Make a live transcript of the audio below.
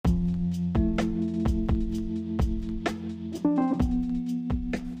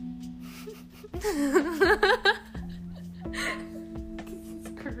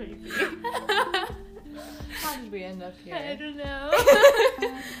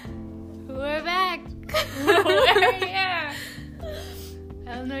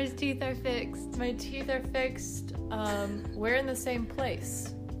My teeth are fixed. We're in the same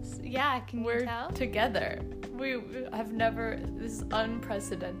place. Yeah, can you tell? We're together. We have never. This is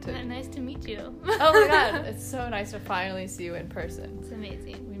unprecedented. Nice to meet you. Oh my god, it's so nice to finally see you in person. It's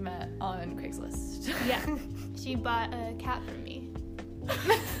amazing. We met on Craigslist. Yeah, she bought a cat for me.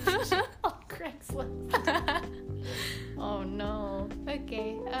 On Craigslist. Oh no.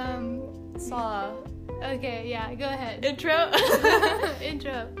 Okay. Saw. Okay, yeah, go ahead. Intro.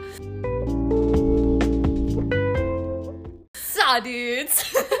 Intro. Saw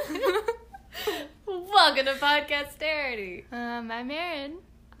dudes. Welcome to Podcasterity. I'm Erin.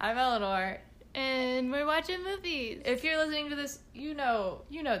 I'm Eleanor. And we're watching movies. If you're listening to this, you know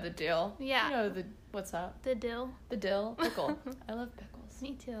the deal. Yeah. You know what's up. The dill. The dill. Pickle. I love pickles.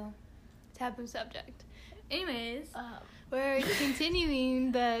 Me too. Taboo subject. Anyways, we're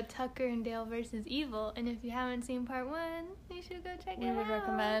continuing the Tucker and Dale versus Evil, and if you haven't seen part 1, you should go check it out. We would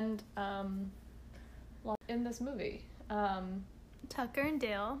recommend in this movie. Tucker and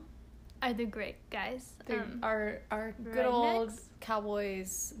Dale are the great guys. They are good old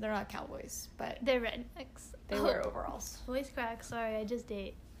cowboys. They're not cowboys, but they're rednecks. They wear overalls. Voice crack. Sorry, I just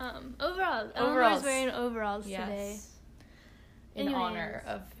ate. Overalls. Overalls. Eleanor's wearing overalls today. In honor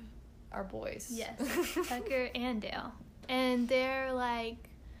of our boys. Yes, Tucker and Dale. And they're like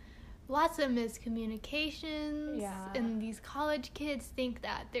lots of miscommunications. Yeah. And these college kids think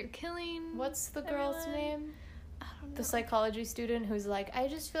that they're killing. What's the girl's name? I don't know. The psychology student who's like, I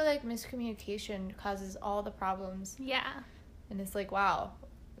just feel like miscommunication causes all the problems. Yeah. And it's like, wow,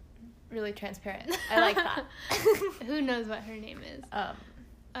 really transparent. I like that. Who knows what her name is?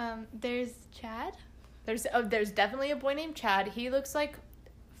 There's Chad. There's definitely a boy named Chad. He looks like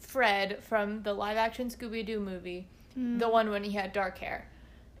Fred from the live-action Scooby-Doo movie, the one when he had dark hair,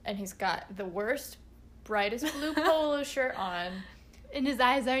 and he's got the worst, brightest blue polo shirt on, and his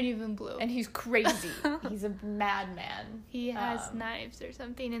eyes aren't even blue, and he's crazy. He's a madman. He has knives or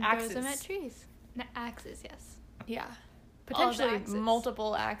something and throws them at trees. Axes, yes. Yeah, potentially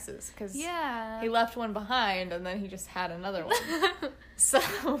multiple axes because he left one behind and then he just had another one. So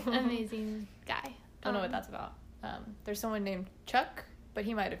amazing guy. Don't know what that's about. There's someone named Chuck, but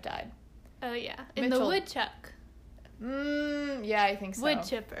he might have died. Oh yeah, in the woodchuck. Yeah, I think so.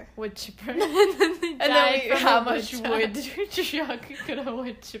 Wood chipper. And then how much wood Chuck could a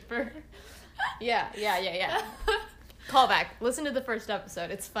wood chipper? Yeah. Call back. Listen to the first episode.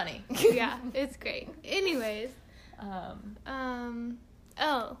 It's funny. Yeah, it's great. Anyways, I'm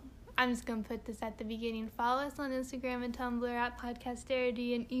just gonna put this at the beginning. Follow us on Instagram and Tumblr at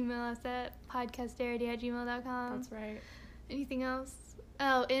Podcasterity and email us at podcasterity@gmail.com. That's right. Anything else?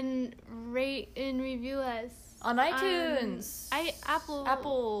 Oh, and rate and review us on iTunes.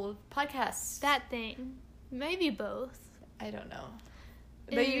 Apple Podcasts. That thing. Maybe both. I don't know.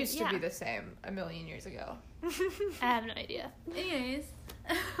 They used to be the same a million years ago. I have no idea. Anyways.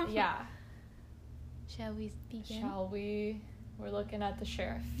 Yeah. Shall we begin? Shall we? We're looking at the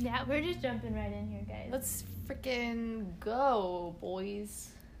sheriff. Yeah, we're just jumping right in here, guys. Let's freaking go,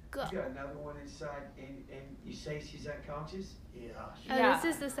 boys. Go. You got another one inside, and you say she's unconscious? Yeah.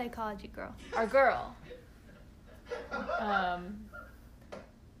 This is the psychology girl. Our girl. Well,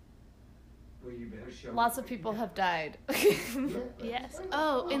 you better show lots of people have died. Yes.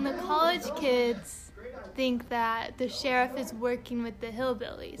 Oh, and the college kids think that the sheriff is working with the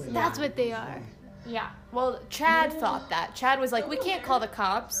hillbillies. Yeah. That's what they are. Yeah. Well, Chad thought that. Chad was like, we can't call the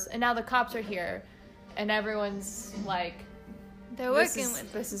cops, and now the cops are here, and everyone's like, they're working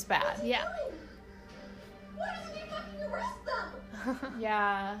with this is bad. Yeah. Why doesn't he fucking arrest them?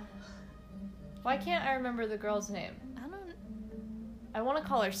 Yeah. Why can't I remember the girl's name? I want to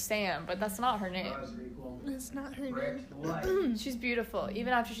call her Sam, but that's not her name. That's not her name. She's beautiful,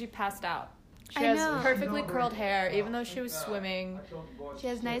 even after she passed out. She has perfectly curled hair, even though she was swimming. She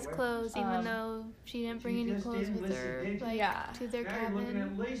has nice clothes, even though she didn't bring any clothes with her, to their cabin. You're looking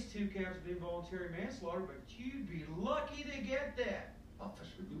at least 2 counts of involuntary manslaughter, but you'd be lucky to get that.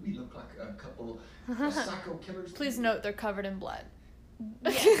 Officer, we look like a couple of psycho killers. Please note they're covered in blood.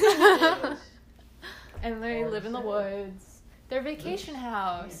 Yes. And they live in the woods. Their vacation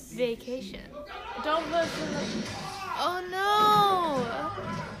house. Vacation. Don't listen. Oh no!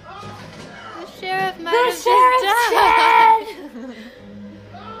 The sheriff might have just died.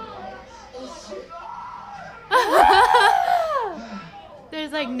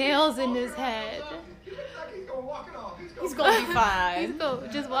 There's like nails in his head. He's gonna be fine.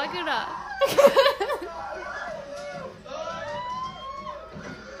 Just walk it off.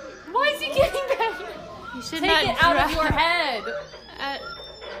 Why is he getting back? You should Take it out of your head.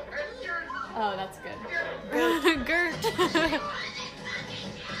 Oh, that's good. Gert.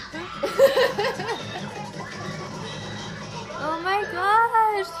 my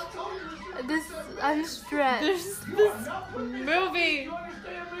gosh! I'm stressed. There's this movie. You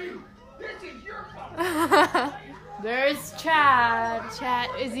understand me? This is your fault. There's Chad. Chad,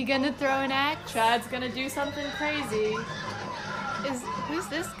 is he gonna throw an axe? Chad's gonna do something crazy. Who's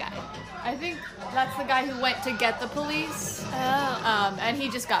this guy? I think that's the guy who went to get the police. Oh. And he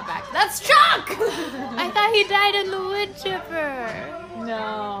just got back. That's Chuck! I thought he died in the wood chipper.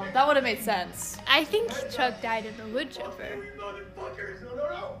 No, that would have made sense. I think Chuck died in the wood chipper. Motherfuckers.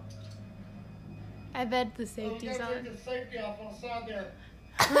 No. I bet the safety's on. Take the safety off on the side there.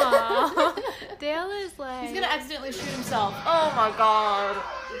 Aww. Dale is like... He's gonna accidentally shoot himself. Oh my god.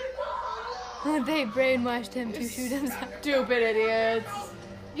 They brainwashed him to shoot himself. Stupid idiots.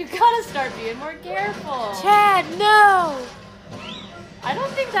 You gotta start being more careful. Chad, no! I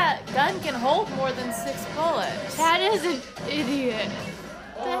don't think that gun can hold more than 6 bullets. Chad is an idiot.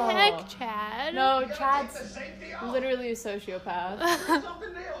 The Oh. heck, Chad? No, Chad's literally a sociopath.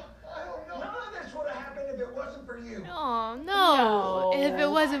 Something Dale. I don't know. None of this would have happened if it wasn't for you. Oh, no. No. If it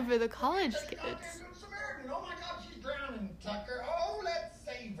wasn't for the college kids. Good Samaritan. Oh my God, she's drowning, Tucker. Oh, let's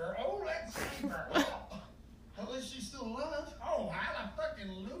save her. Oh, let's save her. Oh. At least she's still alive. Oh,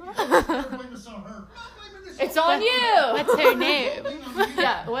 hallelujah. Don't blame this on her. It's on you. What's her name?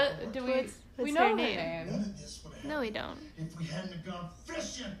 Yeah. What do we? What's We her know her name? name. None of this would have No, we don't. if we hadn't gone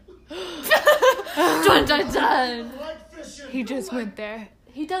fishing. Dun dun dun. I like fishing. He just went there.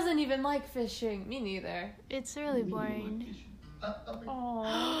 He doesn't even like fishing. Me neither. It's really boring.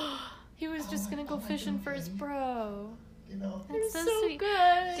 Aww. He was just gonna go fishing for his bro. You know, That's so, So sweet.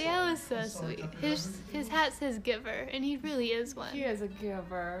 good. Dale is so sweet. His hat says giver, and he really is one. He is a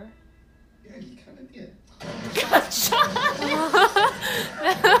giver. yeah, you kind of did.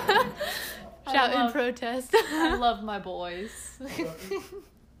 Shout in love- protest. I love my boys.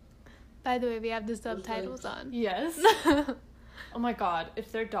 By the way, we have the subtitles on. Yes. Oh my god,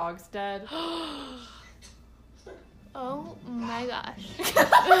 if their dog's dead. Oh my gosh.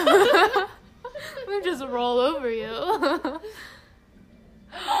 We'll just roll over you.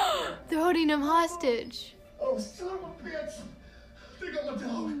 They're holding him hostage. Oh, son of a bitch. They got my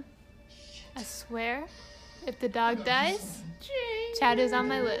dog. I swear, if the dog dies, Chad is on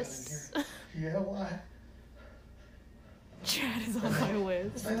my list. Yeah, why? Chad is on my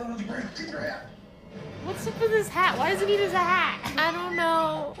list. Stay on the ground. Keep your hat. What's up with his hat? Why does he need his hat? I don't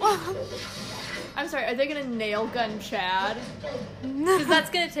know. I'm sorry, are they gonna nail gun Chad? Because that's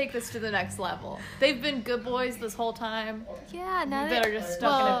gonna take this to the next level. They've been good boys this whole time. Yeah, now That are just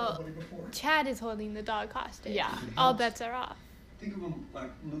stuck well, Chad is holding the dog hostage. Yeah. All bets are off. Think of them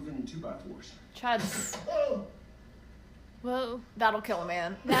like moving 2x4s. Chad's. Oh, Whoa. That'll kill a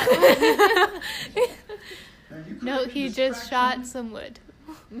man. Now, you No, created he this just fraction. shot some wood.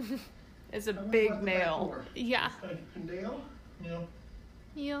 It's a How about big the back nail. door? Yeah. thank you. And Dale? Yeah.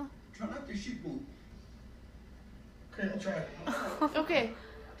 You. Try not to shoot me. Okay, I'll try. Okay.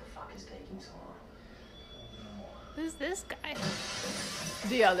 What the fuck is taking so long? Who's this guy?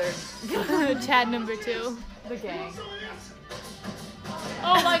 The other. Chad number 2. The gang.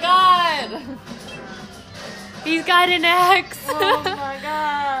 Oh my god! He's got an axe. Oh my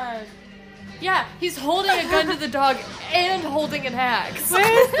god. Yeah, he's holding a gun to the dog and holding an axe.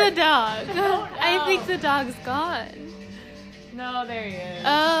 Where's the dog? don't I know. think the dog's gone. No, there he is.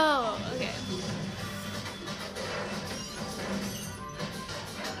 Oh, okay.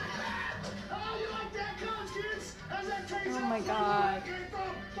 Oh, you like that, kids? How's that taste? Oh my god. Came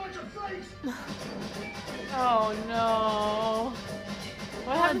from? Bunch of fakes. Oh no.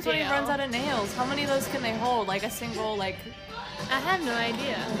 What happens when he Dale. runs out of nails? How many of those can they hold? Like a single, like. I have no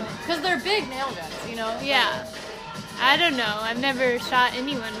idea. Because they're big nail guns, you know? Yeah. I don't know. I've never shot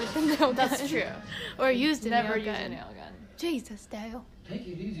anyone with a nail gun. That's true. Or used a Never nail use gun. a nail gun. Jesus, Dale. Take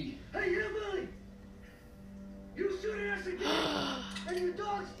it easy. Hey, you, Billy. You shoot us again. And your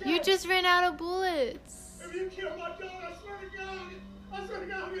dog's dead. You just ran out of bullets. If you kill my dog, I swear to God. I swear to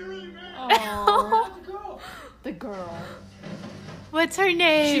God, I'll be really mad. Oh. How's it go? The girl. What's her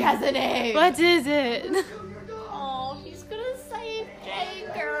name? She has a name. What is it? Kill your dog. Oh, he's gonna save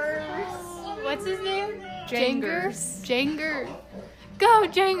Jangers. What's his name? Jangers. Jangers. Go,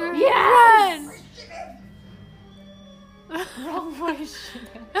 Jangers. Yes! Run. Wrong way,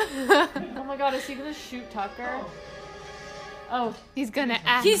 Oh my god, is he gonna shoot Tucker? Oh, He's gonna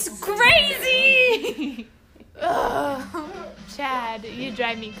act. he's crazy! Ugh. Chad, you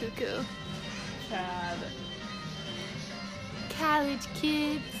drive me cuckoo. Chad. College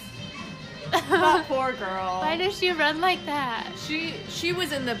kids. That poor girl. Why does she run like that? She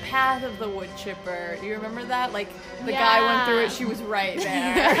was in the path of the wood chipper. You remember that? Like the guy went through it, she was right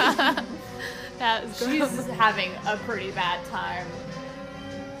there. That was She's gross. having a pretty bad time.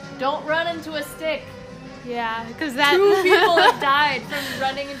 Don't run into a stick. Yeah, because that 2 people have died from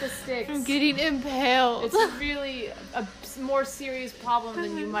running into sticks. from getting impaled. It's really a more serious problem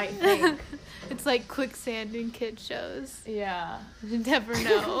than you might think. It's like quicksand in kid shows. Yeah. You never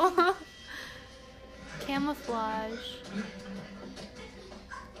know. Camouflage.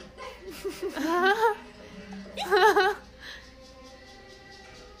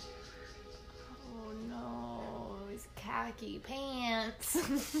 Oh no, his khaki pants.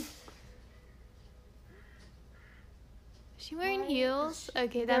 Is she wearing heels?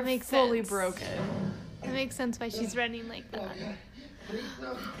 Okay, that They're makes fully sense. broken. That makes sense why she's running like that.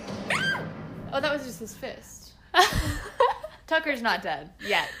 Oh, that was just his fist. Tucker's not dead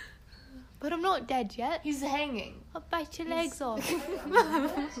yet. But I'm not dead yet. He's hanging. I'll bite your legs off. Well, I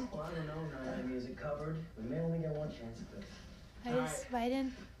don't know. Naomi, is it covered? We may only get one chance at this. I just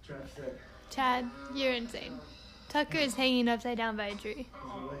Biden. Trap's dead. Chad, you're insane. Tucker is hanging upside down by a tree.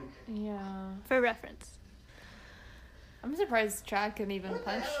 He's awake. Yeah. For reference. I'm surprised Chad can even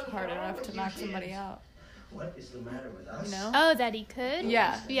punch hard enough to knock somebody out. What is the matter with us? You know? Oh, that he could?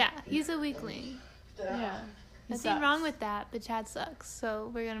 Yeah. Yeah, he's a weakling. Yeah. He Nothing sucks. wrong with that, but Chad sucks,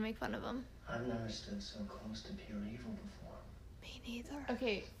 so we're gonna make fun of him. I've never stood so close to pure evil before. Me neither.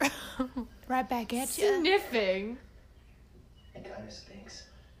 Okay. Right back at you. Sniffing. It kind of stinks.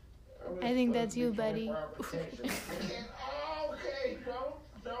 I think that's you, buddy. Okay,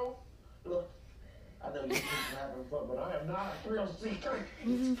 don't. Look, I know you think you're having fun, but I am not a thrill seeker.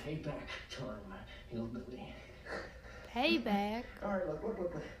 It's payback time, hillbilly. Payback. All right, look.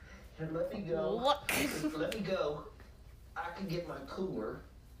 Here, let me go. Look. Let me go. I can get my cooler.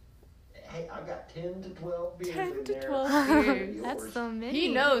 Hey, I got 10 to 12 beers 10 in to there. 12 beers. That's so many. He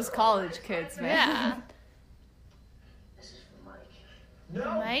knows college kids, man. Yeah. This is for Mike. No.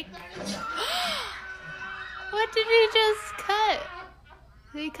 Mike? What did he just cut?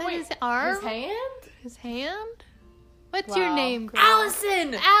 Did he cut Wait, his arm? His hand? His hand? What's your Wow. name, girl?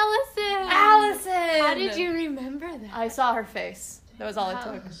 Allison! Allison! Allison! How did you remember that? I saw her face. That was all it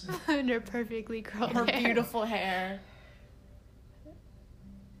took. And her perfectly curled Her hair. beautiful hair.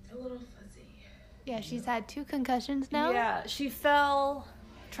 A little fuzzy. Yeah, she's had 2 concussions now. Yeah, she fell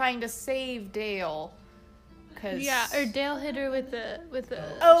trying to save Dale. Cause Yeah, or Dale hit her with the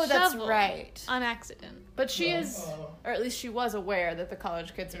oh, that's shovel right. on accident. But she is, or at least she was aware that the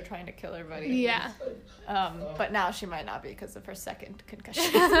college kids are trying to kill her buddy. Yeah, But now she might not be because of her second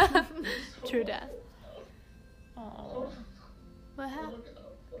concussion. true death. Oh. What happened?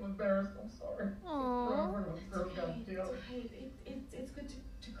 I'm embarrassed. I'm sorry. Aww. It's good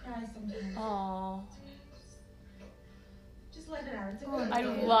to cry sometimes. Oh. Just let it out. It's okay. I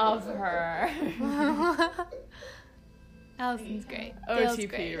love her. Allison's great. Dale's OTP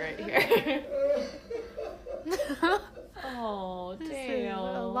great. right here. Oh, This is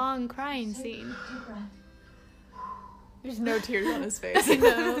Dale. a long crying scene. Deep breath. There's no tears on his face. I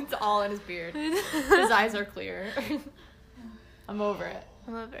know. It's all in his beard. His eyes are clear. I'm over it.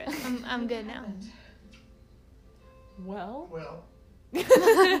 I'm over it. I'm good now. Well, Well, it's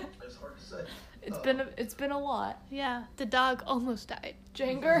it's hard to say. been a lot. Yeah, the dog almost died.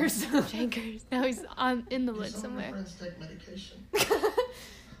 Jangers. Jankers. Now he's in the woods Some of my somewhere. friends take medication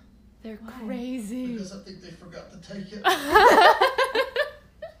They're crazy. because I think they forgot to take it.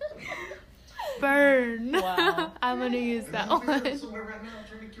 Burn. Wow. I'm gonna use that I'm here one. somewhere right now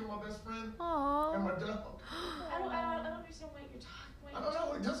trying to kill my best friend and Aww. my dog. I don't understand what you're talking I don't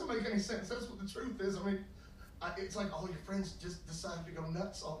know. It doesn't make any sense. That's what the truth is. I mean, it's like all your friends just decided to go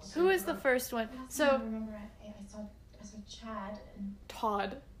nuts all the same Who is the time. first one? I So remember I saw Chad and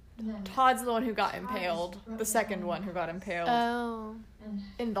Todd. then Todd's the one who got impaled. The second one who got impaled. Oh.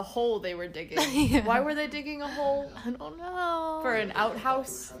 In the hole they were digging. Yeah. Why were they digging a hole? I don't know. For an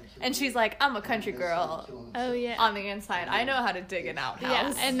outhouse? And she's like, I'm a country girl Oh yeah. on the inside. I know how to dig an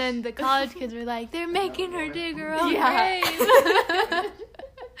outhouse. Yeah, and then the college kids were like, they're making her dig her own Yeah. grave. I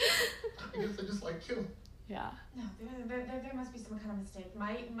guess they just like kill. Yeah. no, there must be some kind of mistake.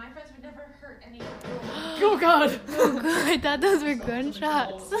 My friends would never hurt anyone. Oh god. Oh god, I thought those were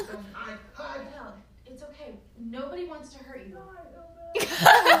gunshots. Hell, it's okay. Nobody wants to hurt you.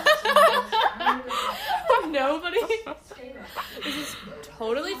 Nobody. Stay there. This is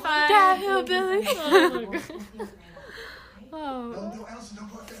totally fine. Dad, hillbilly. Oh my god. Oh. No, Allison,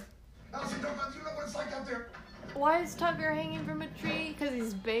 don't go out there. Allison, don't go out there. You know what it's like out there. Why is Tucker hanging from a tree? Because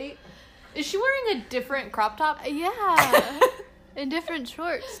he's bait? Is she wearing a different crop top? Yeah. And different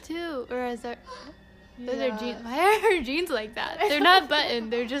shorts too. Or is there those are jeans. Why are her jeans like that? They're not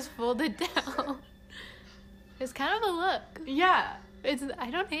buttoned, they're just folded down. It's kind of a look. Yeah. I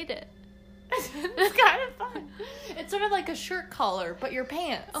don't hate it. It's kind of fun. It's sort of like a shirt collar, but your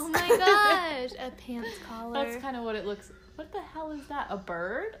pants. Oh my gosh, a pants collar. That's kind of what it looks. What the hell is that? A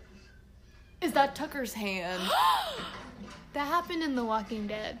bird? Is that Tucker's hand? That happened in The Walking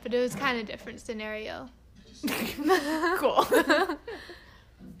Dead, but it was kind of different scenario. Cool.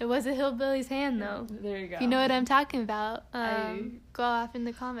 It was a hillbilly's hand, though. There you go. If you know what I'm talking about, go off in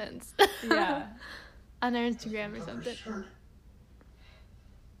the comments. Yeah. On our Instagram or something. Shirt.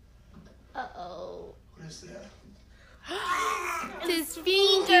 Uh-oh. What is that? His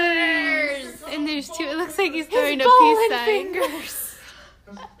fingers! And there's two. It looks like he's His throwing a ball peace and sign. fingers.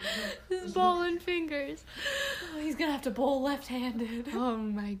 His ball and fingers. Oh, he's gonna have to bowl left-handed. Oh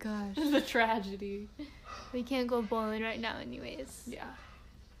my gosh. This is a tragedy. We can't go bowling right now anyways. Yeah.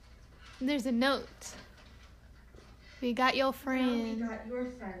 There's a note. We got your Now friend. we got your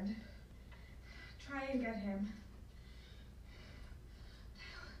friend. Try and get him.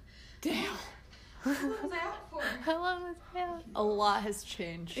 Damn. What was I out for? How long was that? A lot has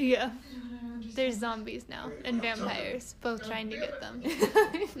changed. Yeah. I don't understand. There's zombies now. And vampires. Both trying to get them.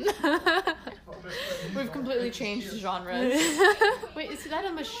 We've completely changed genres. Wait, is that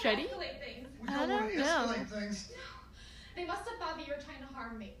a machete? Escalate things. We I don't don't want to know. escalate things. They must have thought that you were trying to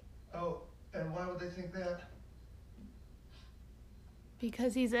harm me. Oh, and why would they think that?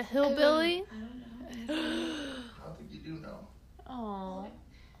 Because he's a hillbilly? I don't know. I don't think you do know. Oh.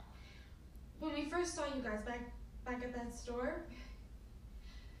 When we first saw you guys back at that store,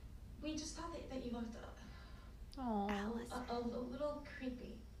 we just thought that you looked Oh. a little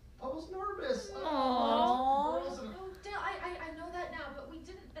creepy. I was nervous. Aww. Oh, Dale, I know that now, but we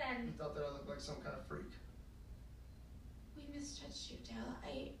didn't You then. thought that I looked like some kind of freak. We misjudged you, Dale.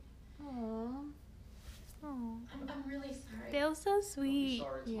 Aww. I'm really sorry. Dale's so Don't be sweet.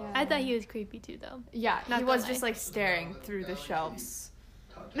 sorry, it's Yeah. my I thought fault. he was creepy too, though. Yeah, Not he gonna was just lie. like staring through the shelves.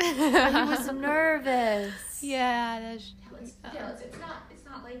 Talk to me. He was nervous. Yeah, that's. Dale, it's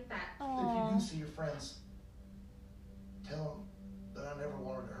not like that. If you Aww. do see your friends, tell them that I never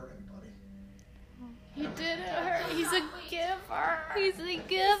wanted to hurt anybody. He didn't hurt. He's a giver. He's a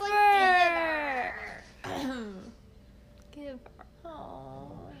giver! Giver.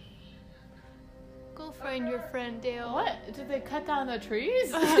 Aww. Go find your friend, Dale. What? Did they cut down the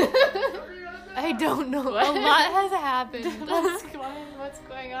trees? I don't know. A lot has happened. What's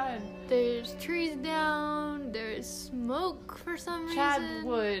going on? There's trees down. There's smoke for some Chad reason.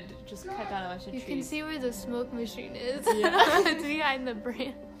 Wood just cut down a bunch of You trees. can see where the smoke machine is. Yeah. It's behind the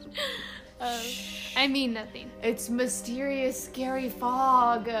branch. I mean nothing. It's mysterious, scary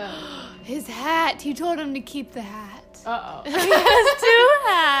fog. His hat. He told him to keep the hat. Uh-oh. He has two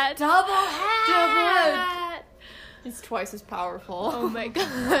hats. Double hat! Double hat. It's twice as powerful. Oh my god.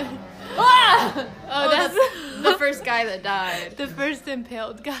 Ah! Oh, that's the first guy that died. the first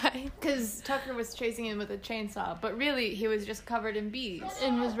impaled guy. Because Tucker was chasing him with a chainsaw, but really he was just covered in bees.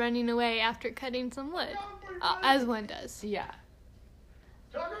 And was running away after cutting some wood. As one does. Yeah.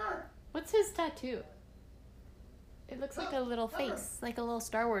 Tucker! What's his tattoo? It looks like a little face, like a little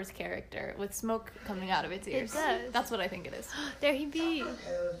Star Wars character with smoke coming out of its ears. does. That's what I think it is. There he be.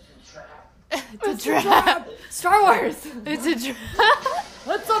 It's a trap. Star Wars. It's a trap.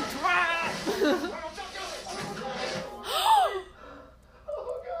 It's a trap.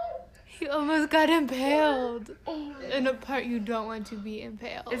 He almost got impaled. In a part you don't want to be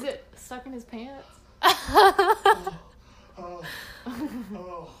impaled. Is it stuck in his pants? Oh.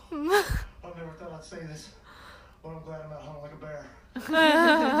 Oh. I never thought I'd say this, but I'm glad I'm not hung like a bear. That's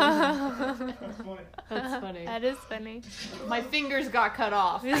funny. That's funny. That is funny. My fingers got cut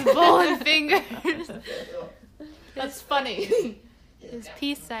off. His bowling fingers. That's funny. His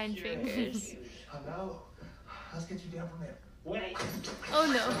peace sign fingers. I know. Let's get you down from there. Wait. Oh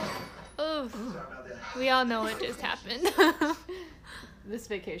no. Oof. Sorry about that. We all know what just happened. This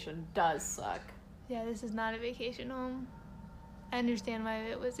vacation does suck. Yeah, this is not a vacation home. I understand why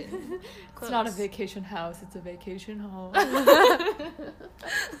it was in quotes. It's not a vacation house, it's a vacation home.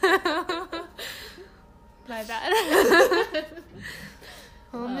 My bad.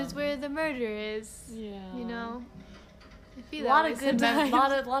 Home is where the murder is. Yeah. You know? I A feel lot that of way good sometimes.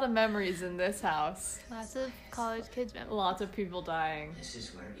 lot of memories in this house. Lots of college kids memories. Lots of people dying. This is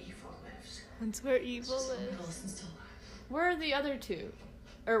where evil lives. That's where evil lives. Listen still. Where are the other two?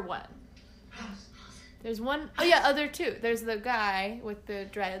 Or one? There's one oh yeah, other two. There's the guy with the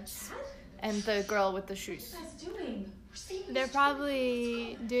dreads and the girl with the shoes. What are you guys doing? We're saving They're this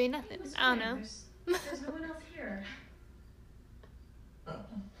probably doing nothing. tree. I don't know. There's no one else here.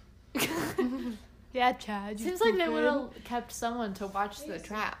 Yeah, Chad. Seems like they would have kept someone to watch the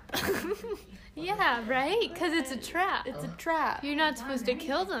trap. Yeah, right? Because it's a trap. It's a trap. You're not supposed to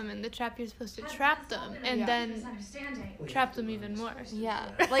kill them in the trap. You're supposed to trap them and then Misunderstanding. trap them even more. Yeah.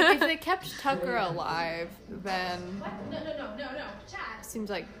 Like, if they kept Tucker alive, then What? No. Chad. seems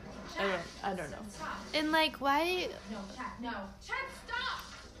like, I don't know. Stop. And like, why No, Chad. No. Chad,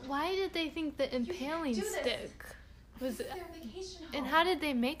 stop. did they think the impaling do this. stick was? Their vacation home. And how did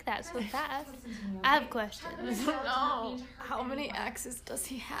they make that so fast? Listen to me, I have okay? questions. Chad, this does not mean to hurt How many anyone. axes does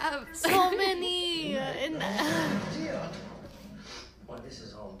he have? So many. And Idea. What this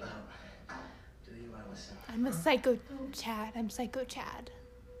is all about. Do you listen? I'm a psycho Chad. I'm psycho Chad.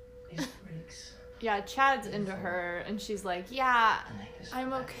 These freaks. Yeah, Chad's into her, and she's like, yeah, I think this I'm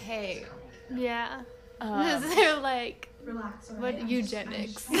flag okay. is coming to Yeah. Um, They're like, Relax. all what right?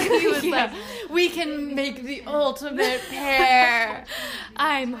 eugenics? I'm He was yeah, like, we can make the ultimate pair.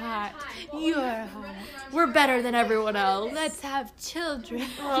 I'm hot. You're hot. We're better than everyone else. Let's have children.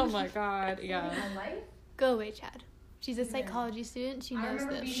 Oh my god, yeah. My life? Go away, Chad. She's a psychology student. She I knows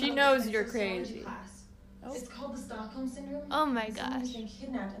remember this. being She in knows a you're sociology crazy. class. Oh. It's called the Stockholm Syndrome. Oh my Someone who's gosh. been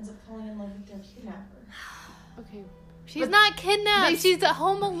kidnapped ends up falling in love with their kidnapper. Okay. She's But not kidnapped. they- She's at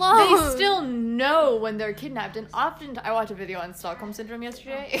home alone. They still know when they're kidnapped, and often I watched a video on Stockholm Syndrome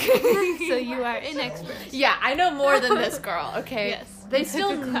yesterday. So you are an expert. Yeah, I know more than this girl, okay? Yes. They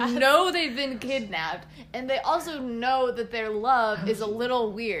still Good class. know they've been kidnapped, and they also know that their love is a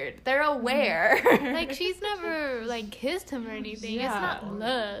little weird. They're aware. Like she's never like kissed him or anything. It's Yeah. not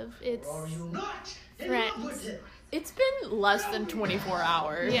love. It's Or are you not in Friends. love with him? It's been less than 24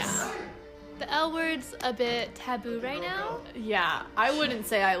 hours. yeah. The L word's a bit taboo right now. Yeah, I wouldn't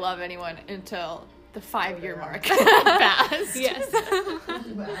say I love anyone until the 5-year mark passed. Yes.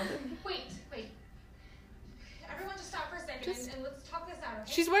 Wait. Everyone just stop for a second and let's talk this out,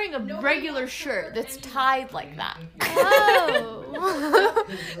 okay? She's wearing a Nobody regular wants to shirt hurt that's anyone. tied like that. Oh.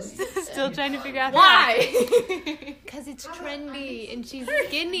 Still trying to figure out Why? Because it's trendy and she's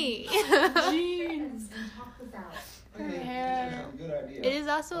skinny. Jeans. And talk this out. Her hair. Good idea. It is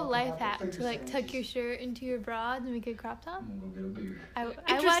also a life hack to like tuck your shirt into your bra and make a crop top. I'm gonna get a beer. I watch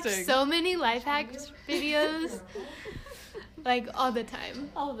Interesting. so many life hack videos, like all the time.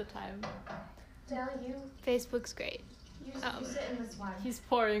 All the time. Dale, you Facebook's great. sit in this one. He's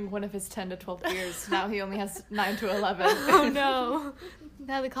pouring one of his 10 to 12 beers. Now he only has 9 to 11. Oh no.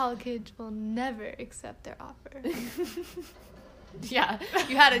 Now the college kids will never accept their offer. Yeah,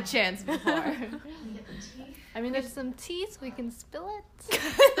 you had a chance before. Can we get the tea? I mean, There's there's some tea so we can spill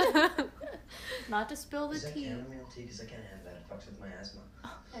it. not to spill the Is that tea. chamomile tea? Because I can't have that. It fucks with my asthma.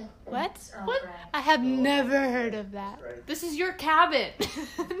 What? It's Earl What? Grey. I have never heard of that. Right. This is your cabin.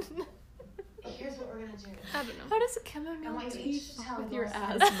 Here's what we're gonna do. I don't know. How does a I chamomile want you tea each to tell with your Laura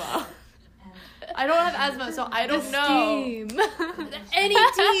asthma? And I don't have asthma, so I don't know. Steam. Any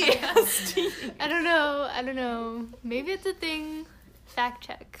tea has steam. I don't know. Maybe it's a thing. Fact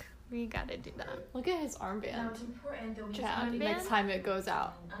check. We gotta do that. Look at his now armband. it's important that we Chad, armband? next time it goes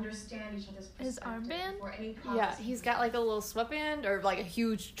out. understand each other's His perspective armband? before any Yeah, policy he's got like a little sweatband or like a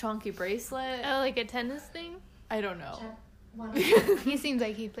huge chunky bracelet. Oh, like a tennis thing? I don't know. Chad, why don't you He seems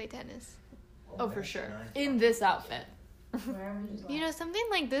like he'd play tennis. Oh, for sure. In this outfit. wherever you You like. know, something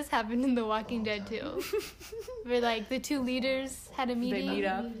like this happened in The Walking Dead too. Where like the two leaders had a meeting. meet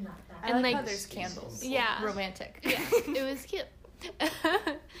up. Maybe not that. I And, like like, how there's candles. Yeah. Romantic. Yeah, it was cute.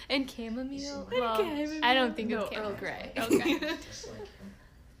 And chamomile. And Well, chamomile. I don't think No, it's chamomile. Earl Grey. Okay. Just like him.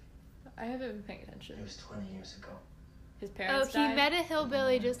 I haven't been paying attention. It was 20 years ago. His Oh, parents he died. met a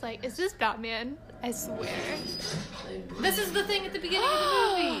hillbilly just like, is this Batman? I swear. Played This is the thing at the beginning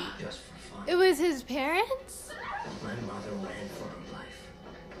of the movie. just for fun. It was his parents? My mother ran for her life,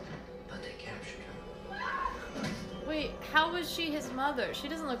 but they captured her. Wait, how was she his mother? She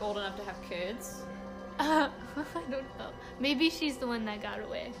doesn't look old enough to have kids. I don't know. Maybe she's the one that got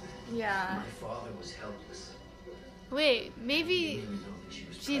away. Yeah. My father was helpless. Wait, He maybe didn't know that she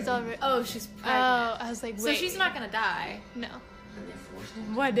was she's pregnant, already. Oh, she's Oh, pregnant. I was like, wait. So she's not gonna die. No. and they forced him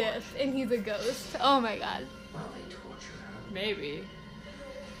to What watch if? And he's a ghost. Oh my god. while they tortured her. Maybe.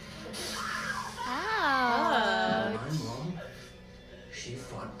 Ow. My mom, she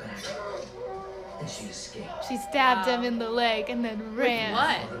fought back, and she escaped. She stabbed him in the leg and then ran. what?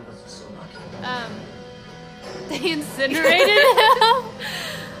 My father wasn't so lucky. They incinerated him?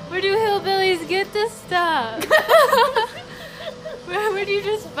 Where do hillbillies get this stuff? Where do you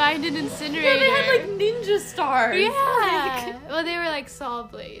just find an incinerator? Yeah, they had like ninja stars. Yeah. Well, they were like saw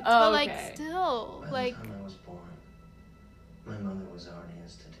blades. Oh, but like okay. still, By like, the time I was born, my mother was already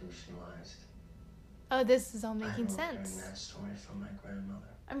institutionalized. oh, this is all I making remember hearing sense. that story from my grandmother.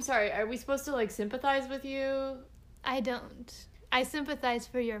 I'm sorry, are we supposed to, like, sympathize with you? I don't. I sympathize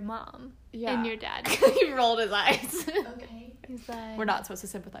for your mom Yeah. and your dad. He rolled his eyes. Okay. He's like, We're not supposed to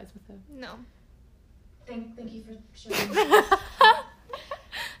sympathize with him. No. Thank you for showing me.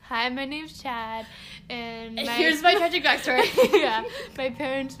 Hi, my name's Chad, and Here's my tragic backstory. yeah, my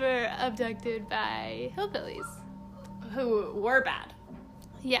parents were abducted by hillbillies. Who were bad.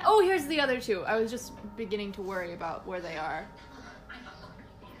 Yeah. Oh, here's the other two. I was just beginning to worry about where they are.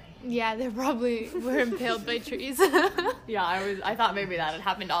 Yeah, they probably were impaled by trees. Yeah, I thought maybe that had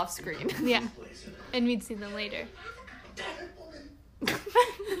happened off screen. Yeah, and we'd see them later.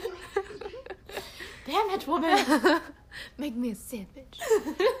 Damn it, woman! Make me a sandwich.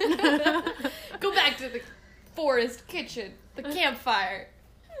 Go back to the forest kitchen, the campfire.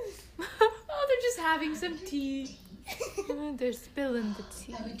 Oh, they're just having some tea. They're spilling the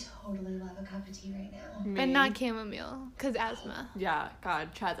tea. I would totally love a cup of tea right now. Me. And not chamomile, because asthma. Yeah,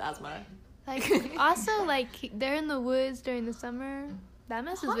 God, Chad's asthma. Like, also, like, they're in the woods during the summer. That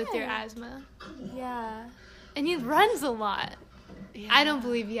messes with your Hi. asthma. Yeah. And he runs a lot. I don't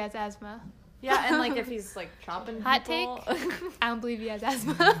believe he has asthma. Yeah, and like if he's like chopping Hot people. I don't believe he has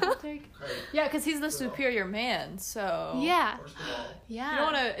asthma. Yeah, because he's the superior man, so. Yeah. First of all, Yeah. You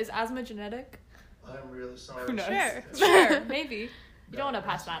don't want to. Is asthma genetic? I'm really sorry. Who knows? Sure. Sure, maybe. You don't want to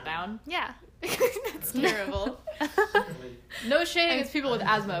pass that down. Yeah. That's terrible. Secondly, No shade against people with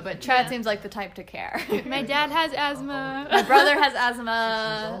asthma, but Chad Yeah. seems like the type to care. My dad has asthma. My brother has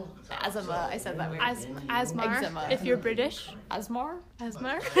asthma. Asthma. I said that weird. Asthma. Eczema. If you're British. Asmar?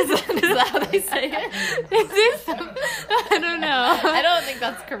 Asthma. Is that how they say it? Is this? I don't know. I don't think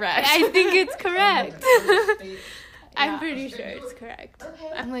that's correct. I think it's correct. Yeah. I'm pretty sure it's correct.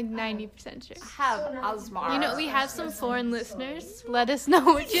 I'm like 90% sure. have Asmar. You know, we have some foreign listeners. Let us know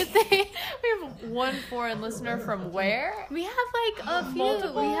what you think. We have one foreign listener from where? We have like a few.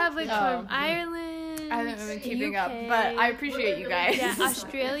 Multiple? We have like Oh. from Ireland. I haven't been keeping up, UK. but I appreciate you guys. Yeah,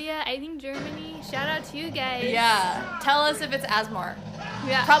 Australia. I think Germany. Shout out to you guys. Yeah. Tell us if it's Asmar.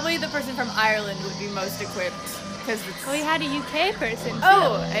 Yeah. Probably the person from Ireland would be most equipped because it's. We had a UK person. Too.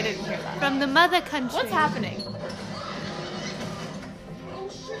 Oh, I didn't hear that. From the mother country. What's happening?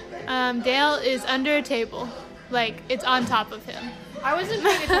 Dale is under a table. Like, it's on top of him. I wasn't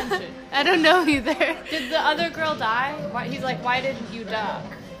paying attention. I don't know either. Did the other girl die? Why, he's like, why didn't you duck?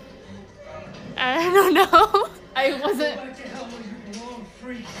 I don't know. I wasn't.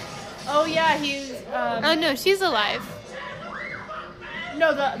 Oh yeah, he's. Oh no, she's alive.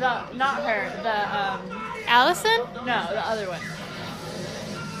 No, the not her. The Allison? no, the other one.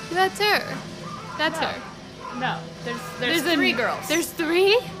 That's her. That's No. her. No, there's three girls. There's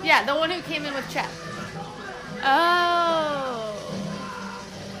three? Yeah, the one who came in with Chet. Oh.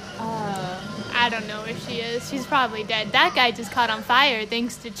 Uh, I don't know where she is. She's probably dead. That guy just caught on fire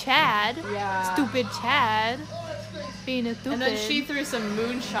thanks to Chad. yeah. Stupid Chad. Being a stupid. And then she threw some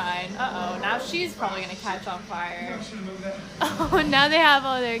moonshine. Uh oh, now she's probably gonna catch on fire. Oh, now they have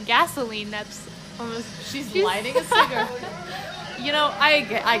all their gasoline that's almost. She's lighting a cigarette. You know,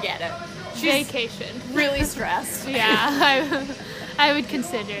 I get it. She's Vacation. really stressed. Yeah, I would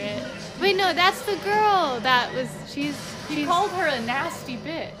consider it. Wait, no, that's the girl that was. She's. He called her a nasty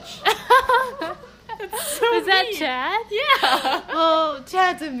bitch. Was that mean. Chad? Yeah. Well,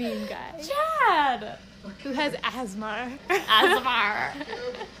 Chad's a mean guy Chad. who has asthma. Asmar.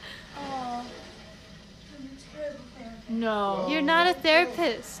 I'm a terrible therapist. No. You're not a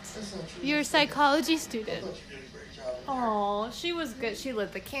therapist. You're a psychology student. Oh, she was good. She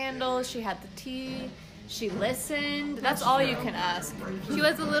lit the candle. She had the tea. She listened. That's all you can ask. She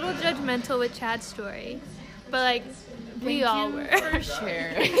was a little judgmental with Chad's story, but like we all were. For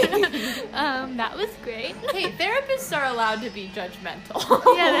sure. That was great. Hey, therapists are allowed to be judgmental.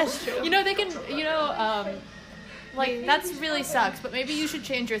 Yeah, that's true. You know, they can, like, that's really sucks, but maybe you should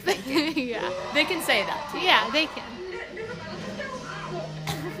change your thinking. Yeah. They can say that to you. Yeah, they can.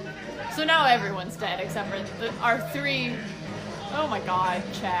 So now everyone's dead except for our three. Oh my god,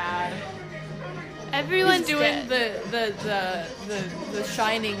 Chad. Everyone's He's doing dead. the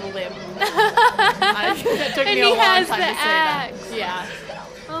shining limb. It took And me a he long has time the to say axe. that. Yeah.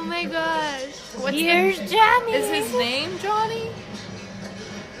 Oh my gosh. What's Here's Johnny. Is his name Johnny?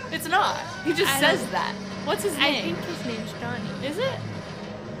 It's not. He just I says don't- that. What's his I name? think his name's Johnny. Is it?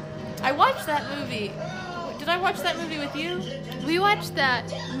 I watched that movie. Did I watch that movie with you? We watched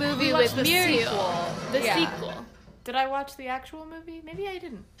that movie We with watched the Muriel. sequel. The Yeah. sequel. Did I watch the actual movie? Maybe I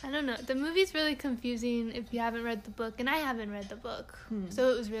didn't. I don't know. The movie's really confusing if you haven't read the book, and I haven't read the book, so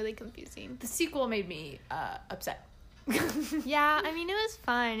it was really confusing. The sequel made me upset. Yeah, I mean it was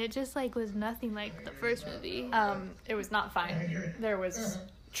fine. It just like was nothing like the first movie. It was not fine. There was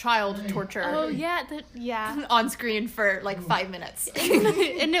child torture. Oh yeah, yeah. On screen for like 5 minutes.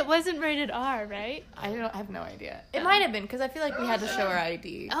 And it wasn't rated R, right? I have no idea. It might have been because I feel like we had to show our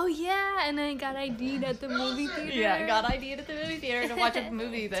ID. Oh yeah, and I got ID'd at the movie theater. Yeah, I got ID'd at the movie theater to watch a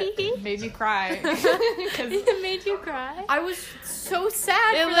movie that made me cry. It made you cry? I was so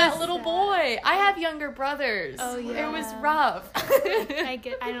sad for that little boy. I have younger brothers. Oh yeah. It was rough. I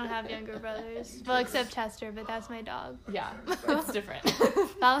don't have younger brothers. Well, except Chester, but that's my dog. Yeah, it's different.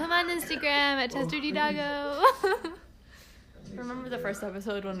 Follow him on Instagram at ChesterDDoggo. Remember the first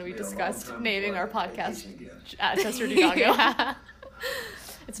episode when we discussed naming our podcast at Chester Doggo? Yeah.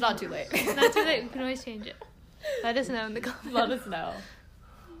 It's not too late. It's not too late. We can always change it. Let us know in the comments. Let us know.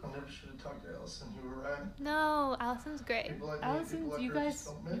 I never should have talked to Allison. You were right. No, Allison's great. People like me, Allison, people like you her guys just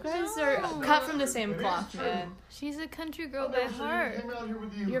don't mix. are No. cut from the same cloth, man. She's a country girl I've by never seen heart. him out here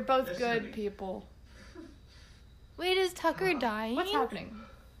with you. You're both Yes, good Cindy. people. Wait, is Tucker dying? What's happening?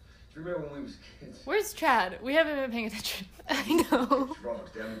 Do you remember when we was kids? Where's Chad? We haven't been paying attention. I know.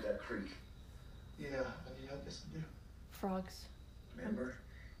 Frogs down at that creek. Yeah, I guess I do. Frogs. Remember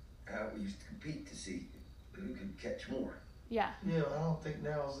how we used to compete to see who could catch more? Yeah. Yeah, I don't think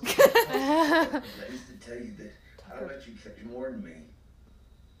now is the I used to tell you that I let you catch more than me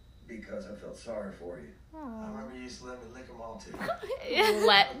because I felt sorry for you. I remember you used to let me lick them all too.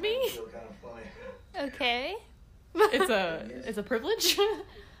 Let me? Still kind of funny. Okay. It's a privilege.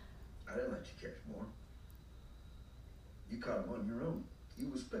 I didn't let you catch more. You caught them on your own. You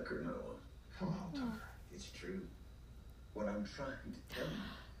was quicker than I was. Come on, Tucker. It's true. What I'm trying to tell you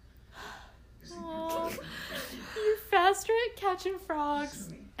is that Aw. you're You're faster at catching frogs, Listen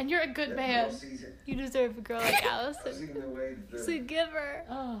to me. and you're a good That man. girl sees it. You deserve a girl like I've Allison. seen the way that So give her.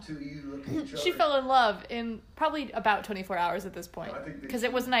 Oh. two of you look at each other. She fell in love in probably about 24 hours at this point, I think that because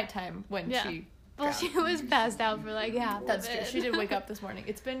it was nighttime when Yeah. she. Well, she was passed out for like half That's of true. it. She did wake up this morning.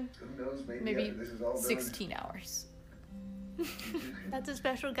 It's been Who knows? maybe after this is all done, 16 hours. you two can That's a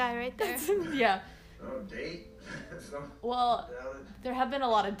special guy right there. Yeah. on a date. So, Well, Doubt it. there have been a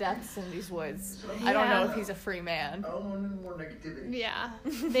lot of deaths in these woods. I don't know Yeah. if he's a free man. I don't want any more negativity. Yeah.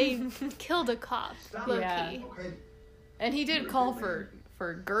 They killed a cop, low Yeah. key. Okay. And he did call for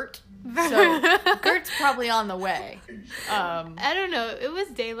Gert. So Gert's probably on the way. I don't know. It was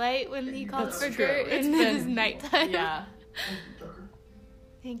daylight when he called That's for true. Gert, It's and been- then it's nighttime. Yeah. Thank you, Tucker.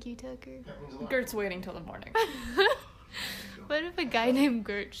 Thank you, Tucker. That means a lot. Gert's waiting till the morning. What if a guy named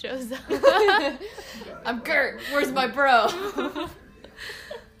Gert shows up? I'm Gert. Where's my bro?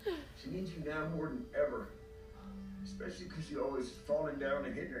 She needs you now more than ever. Especially because she's always falling down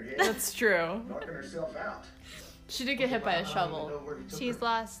and hitting her head, That's true. knocking herself out. She did get hit by I a don't even shovel. know where he took She's her.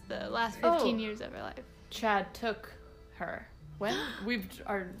 lost the last Oh. 15 years of her life. Chad took her. When?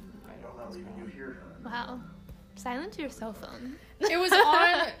 I'm not leaving you here. Wow. Silence your cell phone. It was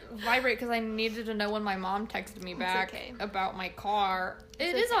on vibrate because I needed to know when my mom texted me back okay. about my car.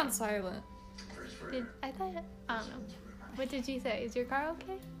 It is on silent. First forever. Did I thought I don't know. What did she say? Is your car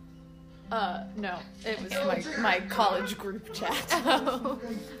okay? No. It was my college group chat. Oh.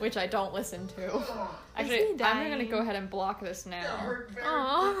 Which I don't listen to. he Actually, I'm dying? gonna go ahead and block this That now. hurt very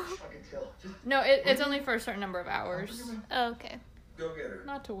Aw. much. I can tell. Just No, it's only for a certain number of hours. Oh, okay. go get her.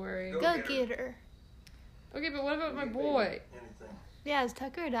 Not to worry. Go Go get her. get her. Okay, but what about my boy? Anything. Yeah, is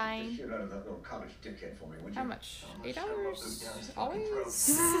Tucker Get dying? the shit out of that little college dickhead for me, would you? How much? How much? 8 Shove my boot hours? down his fucking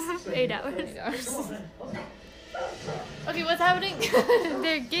Always? 8 hours. 8 hours. Okay, what's happening?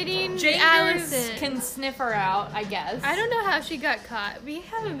 They're getting Jangers Allison. can sniff her out, I guess. I don't know how she got caught. We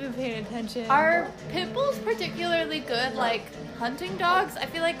haven't been paying attention. Are pit bulls particularly good, like hunting dogs? I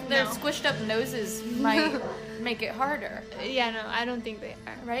feel like their No. squished up noses might make it harder, Yeah, no, I don't think they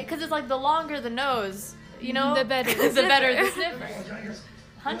are. right? Because it's like the longer the nose, you know, The better the the better the sniffer. sniffer.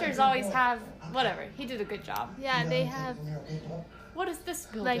 Hunters always have whatever. He did a good job. Yeah, they have What is this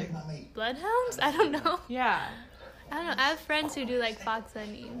building? like bloodhounds? I don't know. Yeah. I don't know. I have friends who do like fox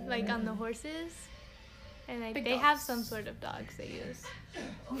hunting, like on the horses. And like Big they have dogs. some sort of dogs they use.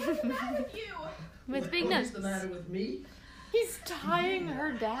 You. With big What noses. is the matter with me? He's tying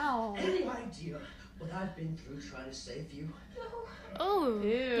her down. Any idea what I've been through trying to save you? Oh,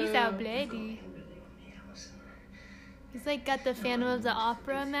 he's Ew. out bloody. He's like got the Phantom of the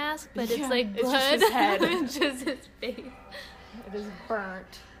Opera mask, but Yeah, it's like it's just blood. his head. It's just his face. It is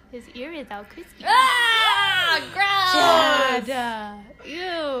burnt. His ear is all crispy. Ah! Gross! Chad,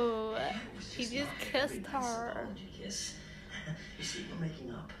 ew. He just kissed her. Apology kiss. You see, we're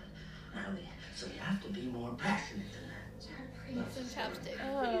making up. Allie, so you have to be more passionate than that. Some chapstick.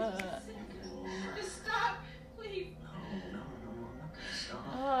 Just stop, please. No, I'm not gonna stop.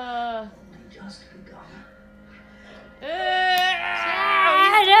 Only just begun.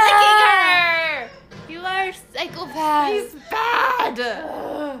 Chad!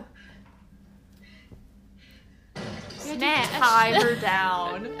 Smash. Tie her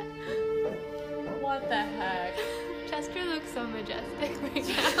down. What the heck? Chester looks so majestic right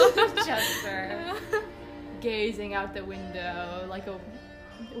now. Chester. Gazing out the window like a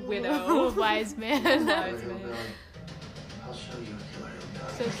widow. Oh, wise man. Wise man. I'll show you a killer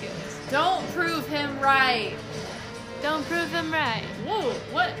So cute. Don't prove him right. Don't prove him right. Whoa,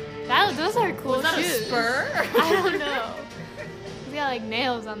 what? Those are cool Was that a shoes. spur? I don't know. He's got like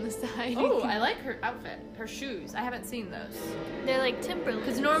nails on the side. Oh, I like her outfit. Her shoes. I haven't seen those. They're like Timberland.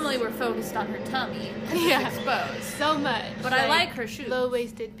 Because normally we're focused on her tummy. Yeah. It's exposed. So much. But I like her shoes.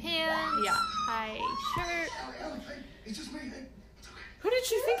 Low-waisted pants. Yeah. High shirt. Ellen, hey, it's just me. Hey, it's okay. Who did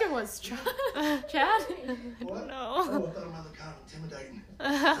she think it was? Chad? What? No. Oh, I thought I might look kind of intimidating.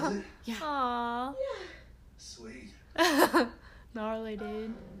 Does it? Aww. Sweet. Gnarly,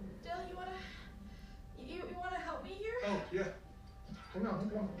 dude. Dale, you wanna help me here? Oh, yeah. Hang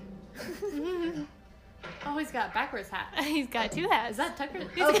on, hang on. Oh, he's got backwards hat. He's got two hats. Is that Tucker?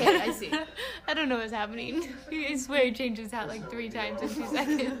 He's Okay, got- I see. I don't know what's happening. I swear he changed his hat like 3 times in 2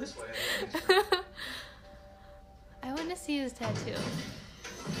 seconds. This way, I think. I want to see his tattoo.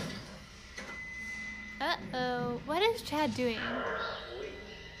 Uh-oh. What is Chad doing?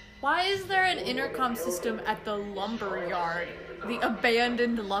 Why is there an intercom system at the lumber yard? The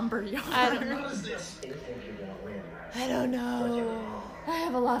abandoned lumber yard. I don't know. What is this? You think you're gonna win, right? I don't know. I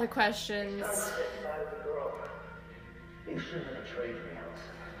have a lot of questions. You shouldn't have betrayed me,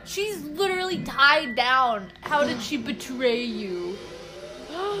 Elsa. She's literally tied down. How did she betray you?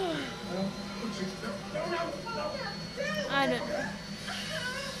 I don't know.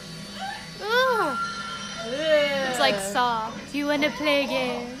 Ugh. It's like Saw. Do you want to play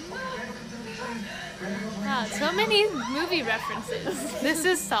again? Wow, so many movie references. This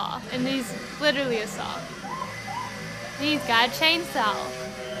is Saw, and he's literally a saw. He's got a chainsaw.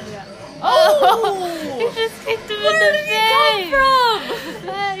 Yeah. Oh! He just kicked him in the face.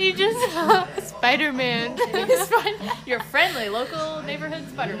 Where He just Spider-Man. It's fine. You're friendly, local neighborhood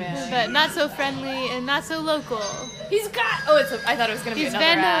Spider-Man. But not so friendly and not so local. He's got. Oh, I thought it was gonna be He's another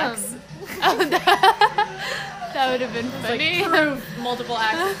Venom. axe. Oh, that would have been funny. Like multiple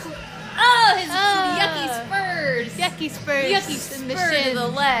axes. Oh, his Ah. yucky spurs. Yucky spurs Yucky in the spur shin. to the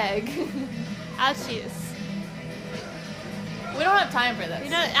leg. Ouchies. We don't have time for this. You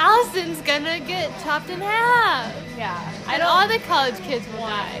know, Allison's gonna get chopped in half. Yeah. And all the college kids will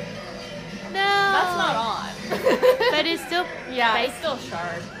die. No. That's not on. But it's still Yeah, fake. it's still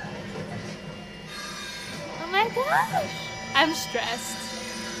sharp. Oh my gosh. I'm stressed.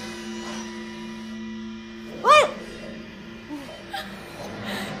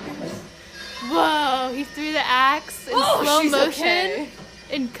 Whoa, he threw the axe in slow she's motion okay.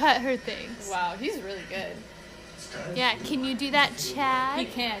 and cut her things. Wow, he's really good. Yeah, can you do that, Chad? He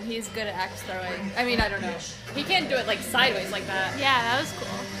can. He's good at axe throwing. I mean, I don't know. He can't do it like sideways like that. Yeah, that was cool.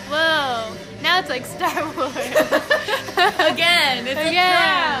 Whoa, now it's like Star Wars. Again, it's a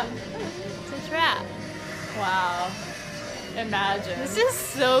Yeah. trap. It's a trap. Wow. Imagine. This is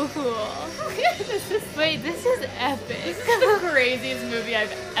so cool. Wait, this is epic. This is the craziest movie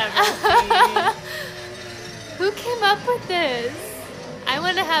I've ever seen. Who came up with this? I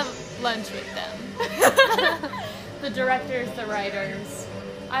want to have lunch with them. The directors, the writers.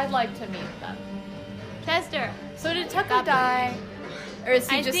 I'd like to meet them. Chester. So did Tucker Stop die? Or is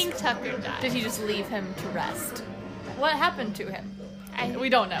he I just think Tucker died. did he just leave him to rest? What happened to him? I- We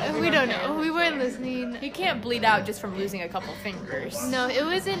don't know. We don't know. We weren't listening. He can't bleed out just from losing a couple fingers. No, it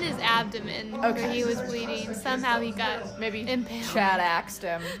was in his abdomen where Okay. he was bleeding. Somehow he got Maybe impaled. Chad axed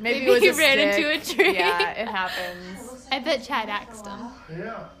him. Maybe Maybe it was he a ran stick. into a tree. Yeah, it happens. I bet Chad axed him.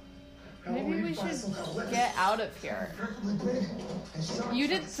 Yeah. Maybe we should get. get out of here. You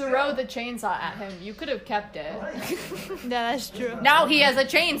did throw the chainsaw at him. You could have kept it. No, that's true. Now he has a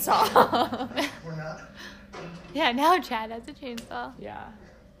chainsaw. We're not. Yeah, now Chad has a chainsaw. Yeah.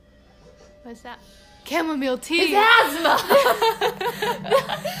 What's that? Chamomile tea. His asthma.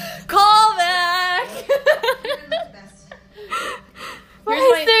 Call back. Why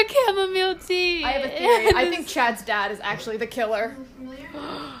Here's is there chamomile tea? I have a theory. I think Chad's dad is actually the killer.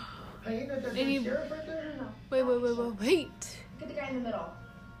 Hey, ain't that And you- sheriff right there? Wait. Get the guy in the middle.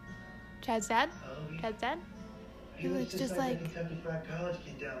 Chad's dad? Oh, Chad's dad? he looks just like- the Kentucky Fried College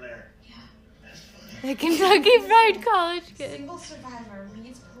kid down there. Yeah. That's funny. The Kentucky Fried College kid. Single survivor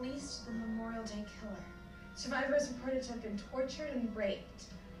leads police to the Memorial Day killer. Survivor is reported to have been tortured and raped.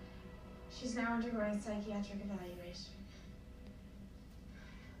 She's now undergoing psychiatric evaluation.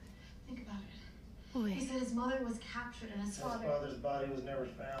 Think about it. He Wait. said his mother was captured and his His father. father's body was never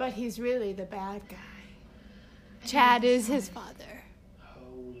found. But he's really the bad guy. Chad is his father.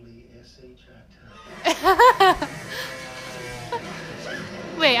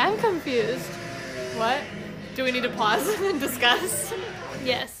 Wait, I'm confused. What? Do we need to pause and discuss?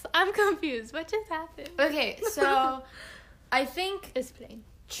 Yes, I'm confused. What just happened? Okay, so I think Explain.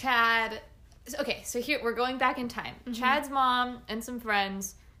 Chad. Okay, so here we're going back in time. Chad's mom and some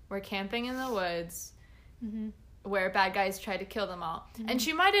friends were camping in the woods where bad guys tried to kill them all. And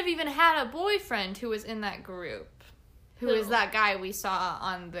she might have even had a boyfriend who was in that group, who is that guy we saw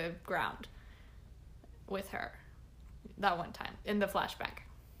on the ground with her that one time in the flashback.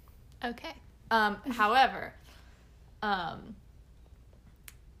 Okay. However,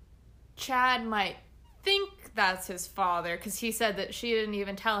 Chad might think that's his father because he said that she didn't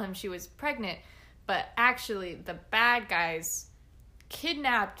even tell him she was pregnant, but actually the bad guys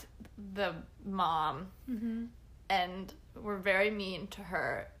kidnapped the mom and were very mean to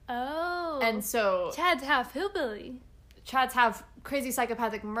her. Oh. And so Chad's half hillbilly. Chad's half crazy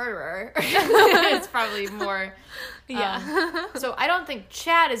psychopathic murderer. It's probably more. Yeah. So I don't think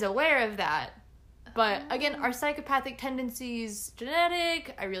Chad is aware of that. But again, are psychopathic tendencies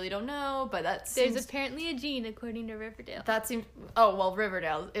genetic? I really don't know, but There's apparently a gene according to Riverdale. that seems. Oh well,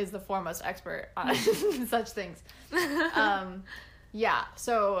 Riverdale is the foremost expert on such things. Yeah,